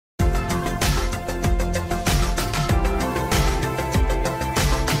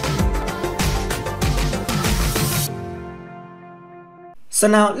So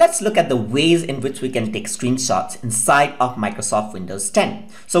now let's look at the ways in which we can take screenshots inside of Microsoft Windows 10.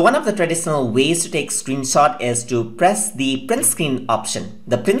 So one of the traditional ways to take screenshot is to press the print screen option,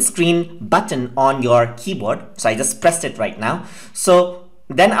 the print screen button on your keyboard. So I just pressed it right now. So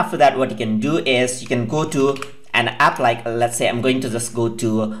then after that, what you can do is you can go to an app like, let's say I'm going to just go to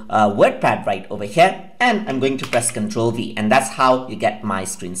WordPad right over here, and I'm going to press Ctrl V, and that's how you get my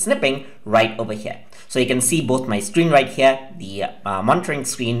screen snipping right over here. So you can see both my screen right here, the monitoring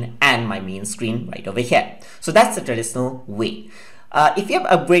screen, and my main screen right over here. So that's the traditional way. If you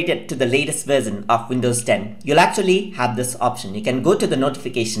have upgraded to the latest version of Windows 10, you'll actually have this option. You can go to the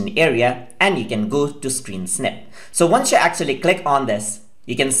notification area and you can go to screen snip. So once you actually click on this,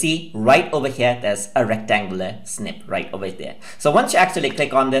 you can see right over here, there's a rectangular snip right over there. So once you actually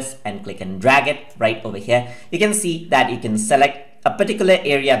click on this and click and drag it right over here, you can see that you can select a particular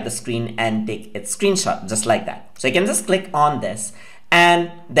area of the screen and take its screenshot just like that. So you can just click on this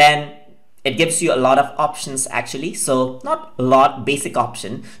and then it gives you a lot of options actually. So not a lot, basic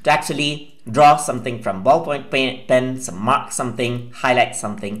option to actually draw something from ballpoint pen, mark something, highlight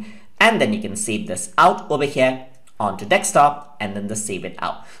something, and then you can save this out over here onto desktop and then just save it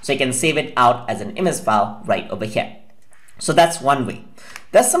out. So you can save it out as an image file right over here. So that's one way.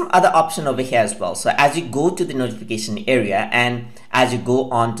 There's some other option over here as well. So as you go to the notification area and as you go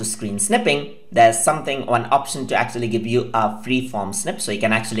on to screen snipping, there's one option to actually give you a freeform snip. So you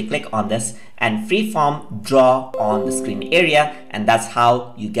can actually click on this and freeform draw on the screen area, and that's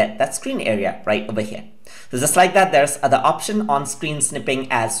how you get that screen area right over here. So just like that, there's other option on screen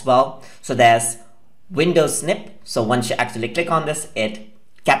snipping as well. So there's window snip. So once you actually click on this, it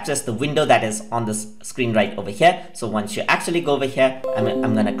captures the window that is on the screen right over here. So once you actually go over here,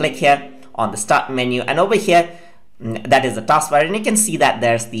 I'm going to click here on the start menu, and over here that is the taskbar, and you can see that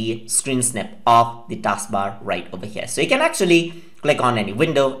there's the screen snip of the taskbar right over here. So you can actually click on any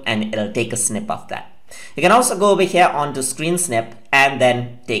window and it'll take a snip of that. You can also go over here onto screen snip and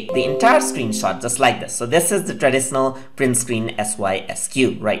then take the entire screenshot just like this. So this is the traditional print screen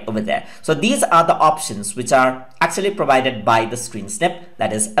SYSQ right over there. So these are the options which are actually provided by the screen snip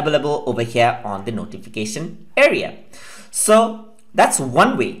that is available over here on the notification area. So that's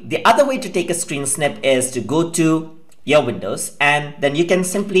one way. The other way to take a screen snip is to go to your Windows and then you can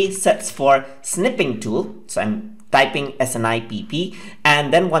simply search for snipping tool. So I'm typing SNIPP,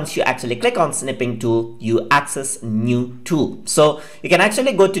 and then once you actually click on snipping tool, you access new tool. So you can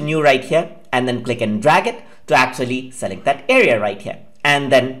actually go to new right here and then click and drag it to actually select that area right here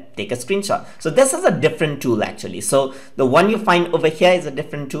and then take a screenshot. So this is a different tool actually. So the one you find over here is a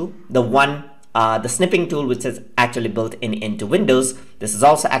different tool. The snipping tool, which is actually built into Windows, this is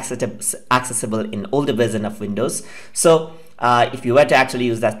also accessible in older version of Windows. So if you were to actually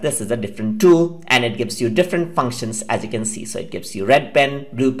use that, this is a different tool and it gives you different functions as you can see. So it gives you red pen,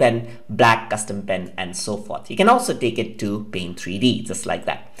 blue pen, black custom pen, and so forth. You can also take it to Paint 3D just like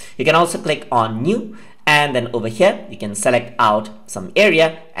that. You can also click on new, and then over here you can select out some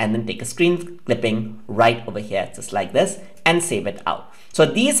area and then take a screen clipping right over here just like this and save it out. So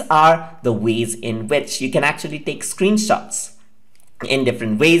these are the ways in which you can actually take screenshots in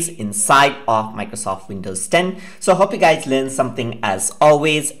different ways inside of Microsoft Windows 10. So I hope you guys learned something as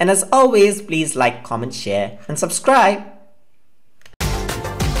always, and as always, please like, comment, share, and subscribe.